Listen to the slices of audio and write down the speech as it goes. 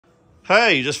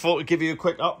Hey, just thought we'd give you a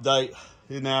quick update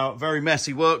in our very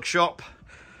messy workshop.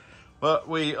 But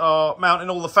we are mounting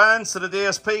all the fans to the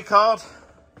DSP card.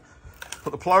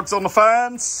 Put the plugs on the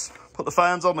fans, put the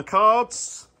fans on the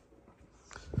cards.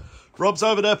 Rob's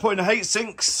over there putting the heat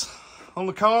sinks on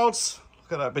the cards.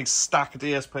 Look at that big stack of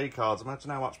DSP cards.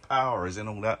 Imagine how much power is in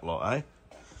all that lot, eh?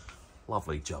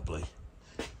 Lovely jubbly.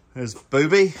 There's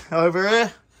Booby over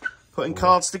here, putting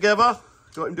cards together.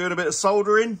 Got him doing a bit of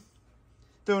soldering.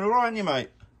 Doing all right, aren't you, mate?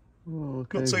 Oh,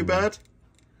 okay, not too bad.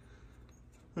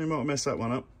 You might have messed that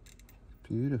one up.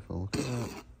 Beautiful. Look at that.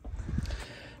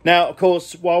 Now, of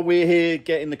course, while we're here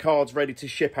getting the cards ready to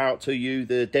ship out to you,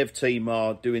 the dev team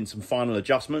are doing some final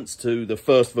adjustments to the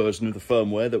first version of the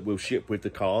firmware that will ship with the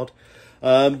card.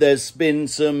 There's been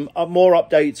some more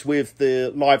updates with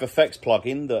the live effects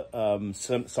plugin that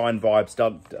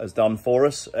SoundVibes has done for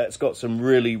us. It's got some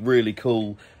really, really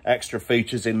cool extra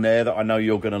features in there that I know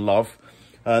you're going to love.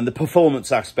 And the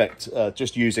performance aspect,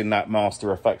 just using that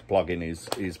Master Effects plugin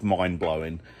is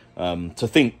mind-blowing. To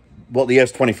think what the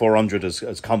S2400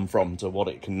 has come from to what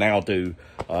it can now do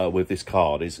with this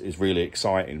card is really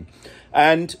exciting.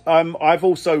 And I've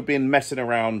also been messing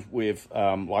around with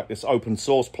like this open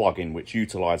source plugin which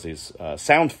utilizes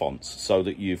SoundFonts so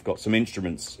that you've got some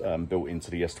instruments built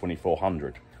into the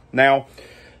S2400. Now,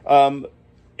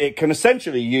 it can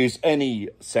essentially use any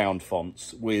sound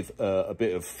fonts with a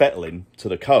bit of fettling to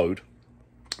the code,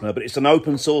 but it's an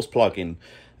open source plugin.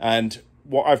 And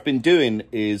what I've been doing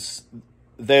is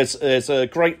there's a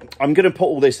great, I'm going to put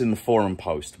all this in the forum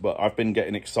post, but I've been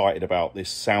getting excited about this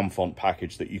SoundFont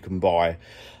package that you can buy.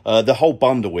 The whole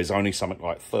bundle is only something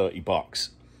like $30.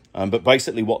 But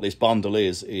basically what this bundle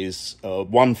is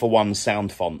one-for-one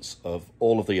sound fonts of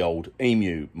all of the old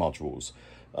EMU modules.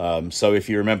 So if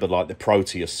you remember like the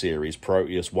Proteus series,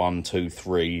 Proteus 1, 2,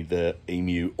 3, the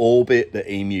EMU Orbit, the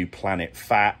EMU Planet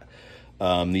Fat, the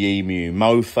EMU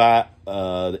MoFat,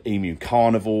 the EMU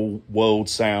Carnival, World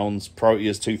Sounds,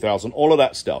 Proteus 2000, all of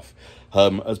that stuff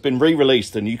has been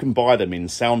re-released and you can buy them in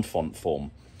SoundFont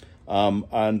form.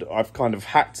 And I've kind of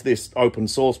hacked this open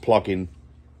source plugin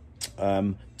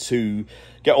to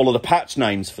get all of the patch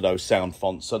names for those sound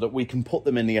fonts so that we can put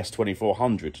them in the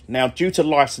S2400. Now, due to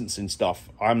licensing stuff,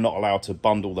 I'm not allowed to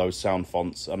bundle those sound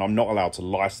fonts and I'm not allowed to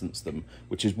license them,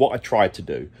 which is what I tried to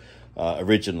do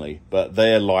originally. But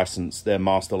their license, their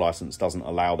master license doesn't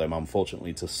allow them,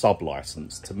 unfortunately, to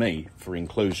sub-license to me for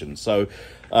inclusion. So,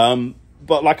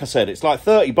 but like I said, it's like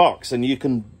 $30 and you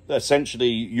can essentially,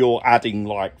 you're adding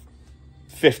like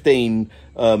 15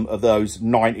 of those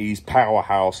 90s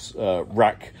powerhouse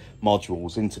rack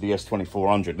modules into the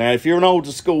S2400. Now, if you're an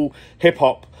older school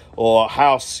hip-hop or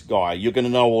house guy, you're going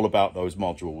to know all about those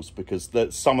modules because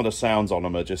some of the sounds on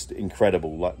them are just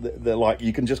incredible. Like they're like,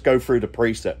 you can just go through the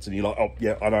presets and you're like, oh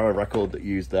yeah, I know a record that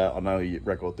used that, I know a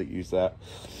record that used that.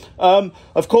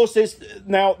 Of course, there's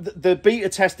now the beta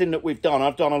testing that we've done.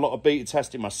 I've done a lot of beta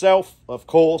testing myself, of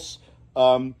course.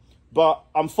 But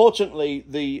unfortunately,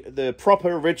 the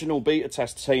proper original beta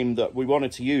test team that we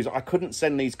wanted to use, I couldn't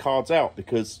send these cards out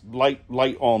because late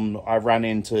on I ran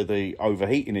into the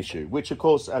overheating issue, which of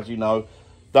course, as you know,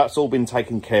 that's all been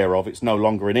taken care of. It's no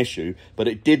longer an issue, but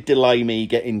it did delay me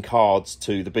getting cards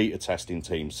to the beta testing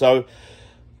team. So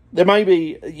you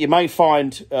may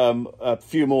find a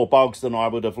few more bugs than I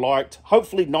would have liked.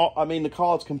 Hopefully not. I mean, the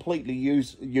card's completely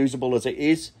usable as it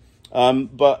is.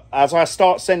 But as I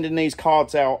start sending these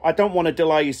cards out, I don't want to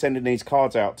delay sending these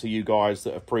cards out to you guys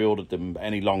that have pre-ordered them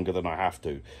any longer than I have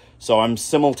to. So I'm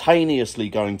simultaneously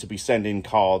going to be sending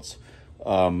cards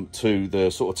to the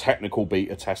sort of technical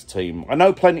beta test team. I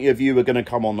know plenty of you are going to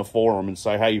come on the forum and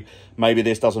say, hey, maybe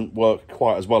this doesn't work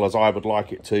quite as well as I would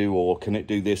like it to, or can it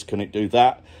do this, can it do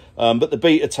that? But the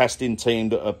beta testing team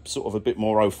that are sort of a bit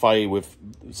more au fait with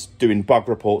doing bug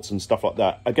reports and stuff like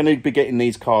that are going to be getting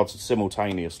these cards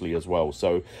simultaneously as well.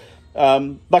 So,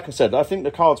 like I said, I think the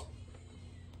card's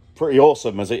pretty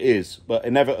awesome as it is, but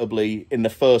inevitably in the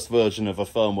first version of a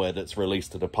firmware that's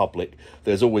released to the public,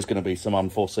 there's always going to be some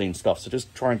unforeseen stuff. So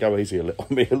just try and go easy on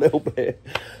me a little bit.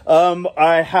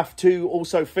 I have to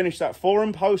also finish that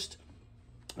forum post.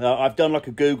 I've done like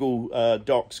a Google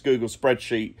Docs, Google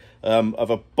spreadsheet of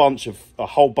a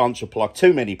whole bunch of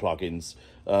too many plugins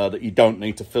that you don't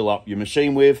need to fill up your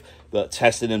machine with, but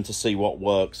testing them to see what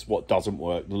works, what doesn't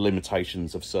work, the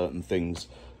limitations of certain things.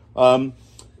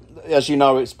 As you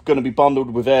know, it's going to be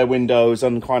bundled with Air Windows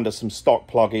and kind of some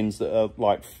stock plugins that are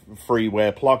like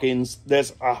freeware plugins.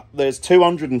 There's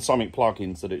 200 and something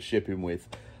plugins that it's shipping with.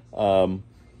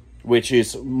 Which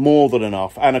is more than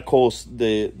enough. And of course,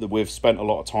 we've spent a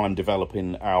lot of time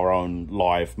developing our own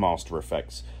live Master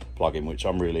Effects plugin, which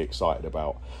I'm really excited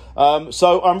about.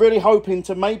 So I'm really hoping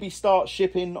to maybe start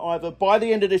shipping either by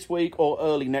the end of this week or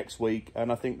early next week.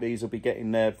 And I think these will be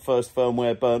getting their first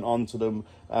firmware burnt onto them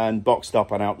and boxed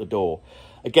up and out the door.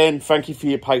 Again, thank you for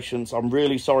your patience. I'm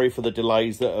really sorry for the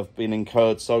delays that have been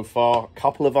incurred so far. A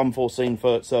couple of unforeseen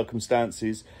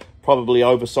circumstances, probably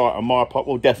oversight on my part.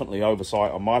 Well, definitely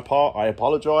oversight on my part. I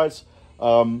apologise.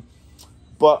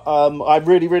 But I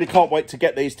really can't wait to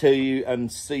get these to you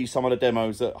and see some of the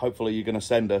demos that hopefully you're going to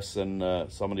send us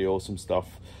and some of the awesome stuff.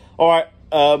 All right,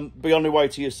 be on the way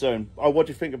to you soon. Oh, what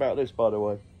do you think about this, by the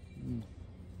way?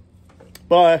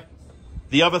 Bye.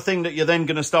 The other thing that you're then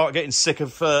going to start getting sick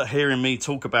of hearing me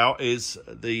talk about is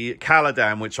the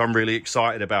Caladan, which I'm really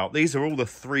excited about. These are all the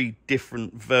 3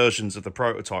 different versions of the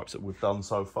prototypes that we've done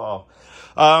so far.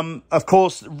 Of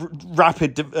course,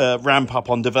 rapid ramp up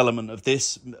on development of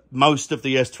this. Most of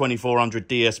the S2400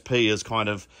 DSP has kind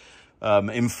of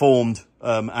informed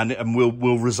and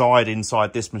will reside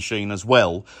inside this machine as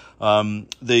well.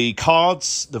 The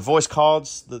cards, the voice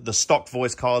cards, the stock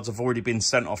voice cards have already been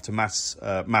sent off to mass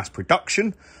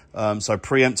production, so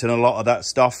preempting a lot of that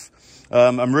stuff.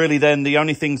 And really then the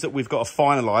only things that we've got to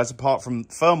finalise, apart from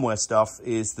firmware stuff,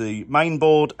 is the main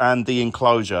board and the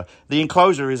enclosure. The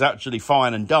enclosure is actually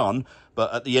fine and done,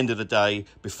 but at the end of the day,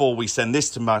 before we send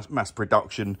this to mass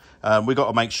production, we've got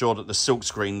to make sure that the silk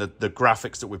screen, the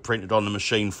graphics that we've printed on the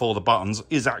machine for the buttons,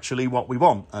 is actually what we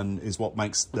want and is what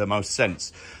makes the most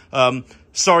sense.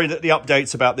 Sorry that the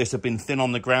updates about this have been thin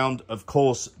on the ground. Of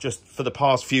course, just for the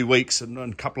past few weeks and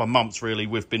a couple of months, really,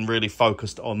 we've been really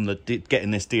focused on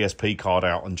getting this DSP card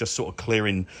out and just sort of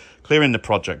clearing the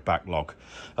project backlog.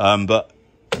 But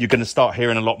you're going to start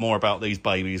hearing a lot more about these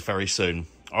babies very soon.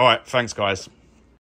 All right, thanks, guys.